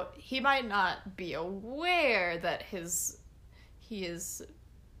 so he might not be aware that he is.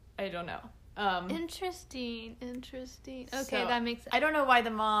 I don't know. Interesting. Okay, So, that makes sense. I don't know why the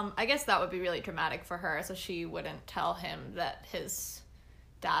mom. I guess that would be really traumatic for her, so she wouldn't tell him that his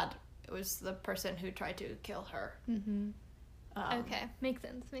dad was the person who tried to kill her. Okay, makes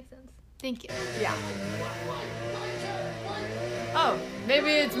sense. Thank you. Yeah. Oh, maybe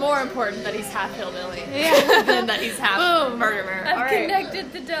it's more important that he's half hillbilly than that he's half Boom. murderer. I've All right.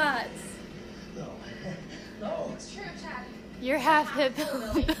 connected the dots. No. It's true, Chad. You're half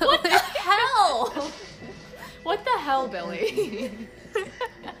hillbilly. What the hell? What the hell, Billy?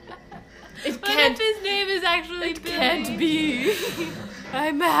 It What can't. if his name is actually It Billy? can't be.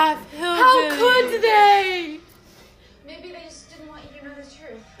 I'm half hillbilly. How could they? Maybe they just didn't want you to know the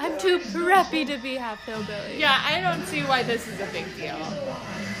truth. I'm too preppy to be half hillbilly. Yeah, I don't see why this is a big deal.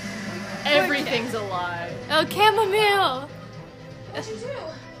 Everything's a lie. Oh, chamomile. What'd you do?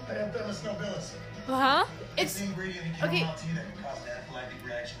 I have Billus nobilis. Huh? It's the ingredient in okay. chamomile tea that can cause an anaphylactic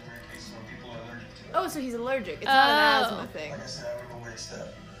reaction in rare cases when people are allergic to it. Oh, so he's allergic. It's not an Oh. asthma thing. Like I said, I don't know weird stuff.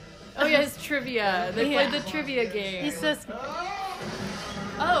 Oh yeah, it's trivia. They Yeah. played the trivia game. He's so smart.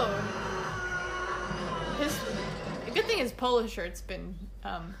 Oh. The good thing his polo shirt's been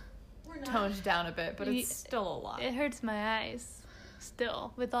We're not. toned down a bit, but Ye- it's still a lot. It hurts my eyes.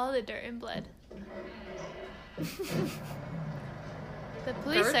 Still, with all the dirt and blood. The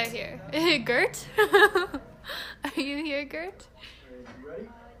police Gert? are here. Gert? Are you here, Gert? You ready?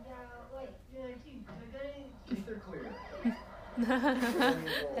 Teeth are clear.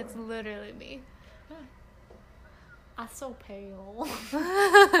 That's literally me. I'm so pale.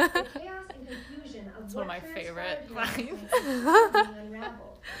 The chaos and confusion of It's one of my what favorite transpired lines. is being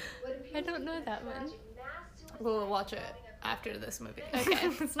unraveled. What appears I don't to know be that a one. tragic mass suicide We'll watch it after this movie. Okay.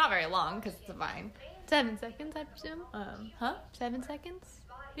 It's not very long because it's a Vine. 7 seconds, I presume? Huh? 7 seconds?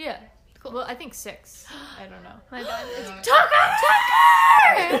 Yeah. Cool. Well, I think 6. I don't know. My bad.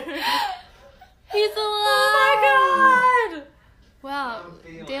 Tucker! He's alive! Oh my god! Wow,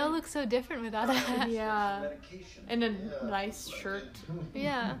 Dale looks so different without a hat. Yeah. Medication. And a nice shirt.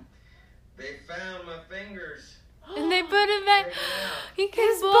 Yeah. They found my fingers. And they put him back. He can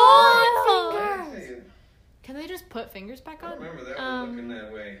His ball. bald fingers. Can they just put fingers back on? Remember that one looking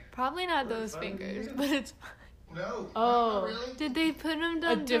that way. Probably not those fingers, but it's. No. Oh. Not really? Did they put him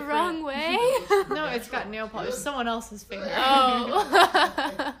down the different- wrong way? No, it's got nail polish. Someone else's finger. Oh.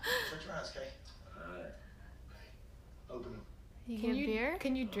 Shut your eyes, Kay. Open them. You Can get you beer?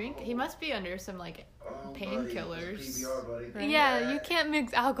 Can you drink? He must be under some like Oh, painkillers. buddy. PBR, buddy. Right? Yeah, you can't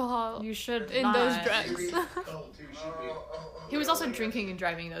mix alcohol You should in not. those drugs. Cold, too. Should be. He was also drinking and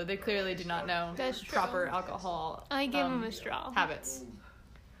driving though. They clearly do not know That's true. proper alcohol I gave him a straw. habits.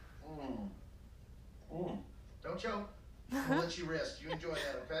 Don't choke. I'll let you rest. You enjoy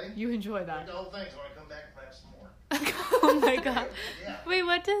that, okay? You enjoy Drink that. the whole thing so when I come back and have some more. Oh my god. Yeah. Wait,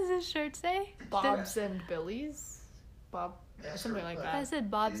 what does his shirt say? Bob's and Billy's? Bob, That's something her like butt. I that. said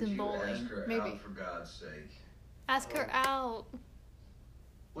Bob's Did and you bowling. ask her Maybe. out, for God's sake? Ask her out.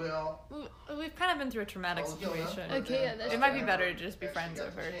 Well, We've kind of been through a traumatic Oh, yeah. situation. Okay, yeah, that's It might be true. better to just be friends she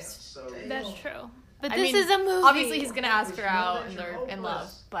at got the chance, first. so- That's true. But I this mean, is a movie. Obviously, he's gonna ask her You know out, that and you're they're in love.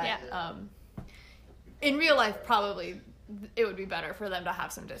 hopeless. But Yeah. in real life, probably it would be better for them to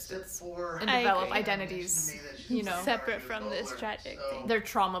have some Except distance for and I develop agree. identities. You know, Separate from this tragic thing. their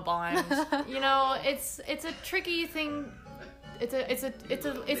trauma bond. You know, it's a tricky thing.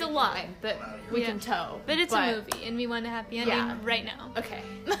 it's a line that we can toe. But it's a movie, and we want a happy ending right now. Okay.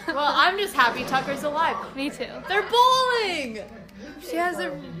 Well, I'm just happy Tucker's alive. Me too. They're bowling. She has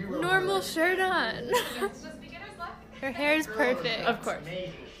a normal shirt on. Her hair is perfect. Of course.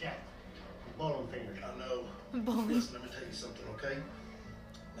 Amazing chef. Bowling fingers. I know. Bowling. Listen, let me tell you something, okay?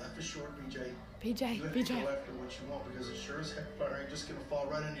 Life is short, BJ. You have to go after what you want because it sure as heck fire ain't just gonna fall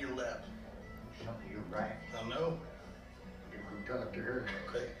right into your lap. You're right. I know. You can talk to her.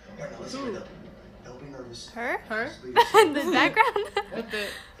 Okay. All right, now listen to me. Don't be nervous. Her? Just leave it. In the background?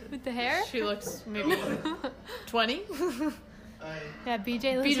 With the hair? She looks maybe 20. Yeah,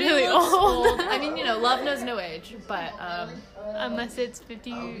 BJ looks BJ really looks old. I mean, love knows no age, but unless it's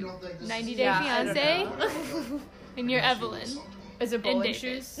 90 Day Yeah, I don't Fiancé. And you're Evelyn. is it bowling David.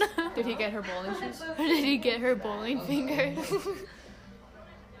 shoes? Did he get her bowling shoes? Or did he get her bowling fingers?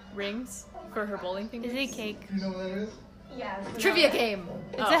 Rings for her bowling fingers? Is it cake? You know what that is? Yeah. Trivia game.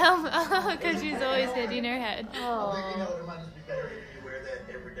 It's a helmet. Oh, because she's always hitting her head. I think, it might just be better if you wear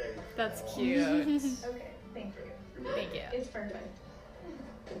that every day. That's cute. Okay, thank you. Thank you. It's perfect.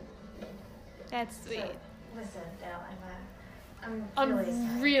 That's sweet. Listen, Dale, I'm I'm really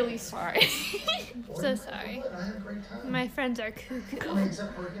sorry. really sorry. So sorry. I had a great time. My friends are I cuckoo. mean,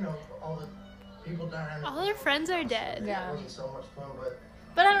 except for, all the people dying. All her friends are dead. Yeah. It wasn't so much fun, but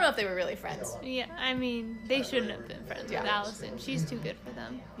But I don't know if they were really friends. Yeah, I mean, they shouldn't have been friends with Allison. She's too good for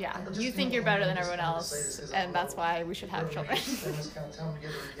them. Yeah, you think you're better than everyone else, and that's why we should have children.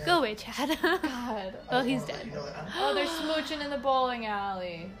 Go away, Chad. God. Well, he's dead. Oh, they're smooching in the bowling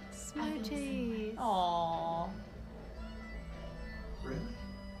alley. Smoochies. Aww.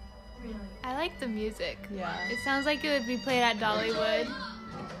 Really? I like the music. Yeah. It sounds like it would be played at Dollywood.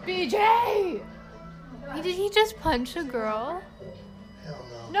 BJ! Did he just punch a girl? Hell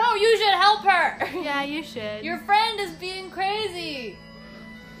no. No, you should help her! Yeah, you should. Your friend is being crazy!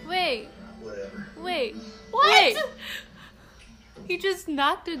 Wait, Whatever. wait. What? Wait. He just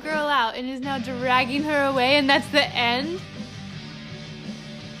knocked a girl out and is now dragging her away, and that's the end?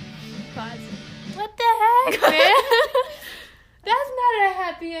 Pause. What the heck, man? That's not a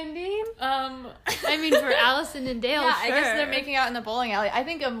happy ending. I mean, for Allison and Dale, Yeah, sure. I guess they're making out in the bowling alley. I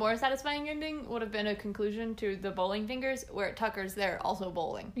think a more satisfying ending would have been a conclusion to the bowling fingers, where Tucker's there also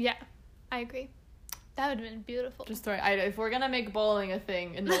bowling. Yeah, I agree. That would have been beautiful. Just throwing. If we're gonna make bowling a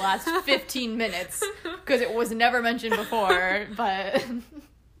thing in the last 15 minutes, because it was never mentioned before, but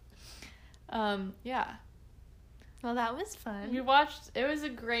yeah, Well, that was fun. we watched. It was a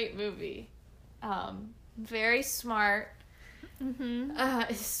great movie. Very smart. Mm-hmm.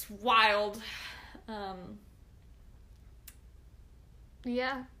 It's wild.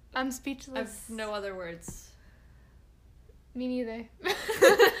 Yeah, I'm speechless. I have no other words. Me neither.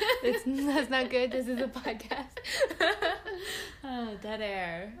 That's not good. This is a podcast. Dead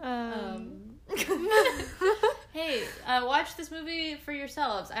air. Hey, watch this movie for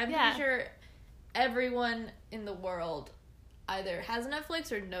yourselves. I'm pretty sure everyone in the world either has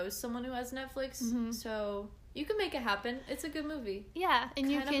Netflix or knows someone who has Netflix. Mm-hmm. So you can make it happen. It's a good movie. Yeah,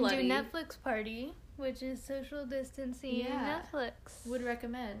 and you Kinda can bloody. do Netflix Party, which is social distancing Yeah. and Netflix. Would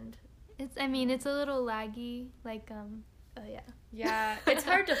recommend. It's a little laggy, like oh yeah. Yeah, it's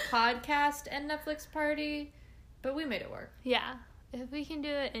hard to podcast and Netflix Party, but we made it work. Yeah. If we can do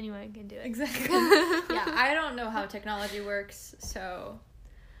it, anyone can do it. Exactly. Yeah, I don't know how technology works, so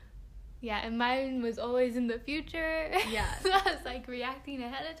Yeah, and mine was always in the future. Yeah. So I was like reacting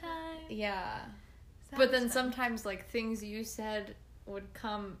ahead of time. yeah. So But that then was fun. sometimes like things you said would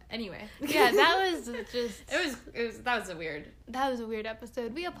come anyway. Yeah, that was just that was a weird. that was a weird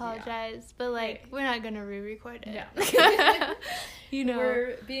episode. We apologize, but like Hey. we're not gonna re-record it. Yeah. You know.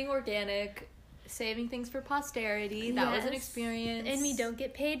 We're being organic, saving things for posterity. That was an Yes. experience. And we don't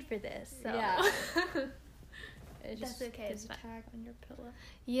get paid for this. So. Yeah. That's okay, There's it's a fine. tag on your pillow.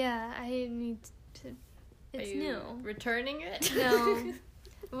 Yeah, I need to. It's Are you new. returning it? No.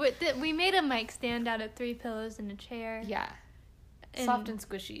 We made a mic stand out of 3 pillows and a chair. Yeah. And Soft and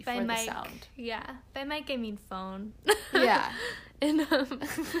squishy by for the mic, sound. Yeah. By mic, I mean phone. Yeah. And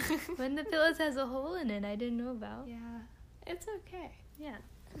when the pillows has a hole in it, I didn't know about. Yeah. It's okay. Yeah.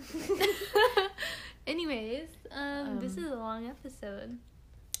 Anyways, this is a long episode,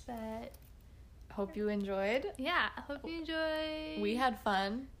 but Hope you enjoyed. yeah, I hope you enjoyed. We had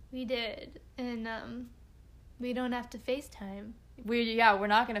fun. We did, and we don't have to FaceTime. We're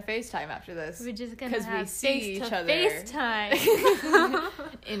not gonna FaceTime after this. We're just gonna 'Cause we have see each other. FaceTime.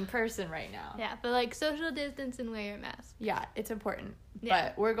 In person right now. Yeah, but like social distance and wear your mask. Yeah, it's important. Yeah.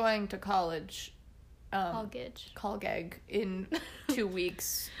 But we're going to college. Colgage. In 2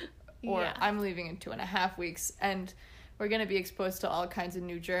 weeks. Or Yeah. I'm leaving in 2.5 weeks. And we're going to be exposed to all kinds of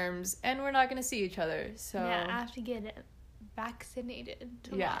new germs, and we're not going to see each other. So yeah, I have to get it vaccinated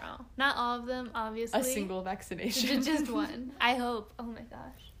tomorrow. Yeah. Not all of them, obviously. a single vaccination. Just one. I hope. Oh my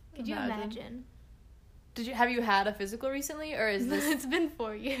gosh. Could you imagine? Have you had a physical recently, or is this? It's been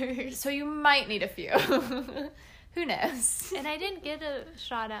 4 years. So you might need a few. Who knows? And I didn't get a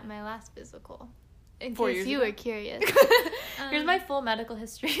shot at my last physical. In 4 case years you ago? were curious. Here's my full medical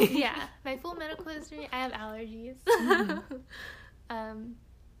history. Yeah, my full medical history. I have allergies.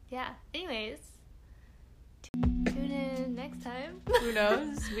 Yeah. Anyways, tune in next time. Who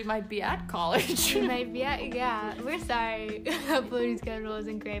knows? We might be at college. We might be at, yeah. We're sorry. Uploading schedule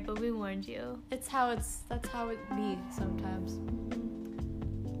isn't great, but we warned you. That's how it be sometimes.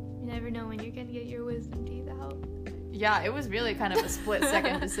 You never know when you're gonna get your wisdom teeth out. Yeah, it was really kind of a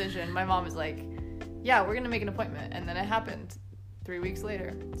split-second decision. My mom was like, yeah, we're gonna make an appointment, and then it happened 3 weeks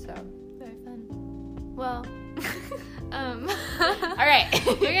later. So Very fun. Well, all right,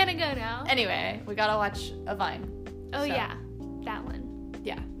 we're gonna go now. Anyway, we gotta watch a Vine. Oh So, yeah, that one.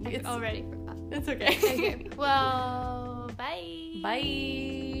 Yeah, I already forgot. it's okay. Okay. Well, bye.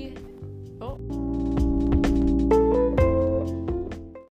 Bye.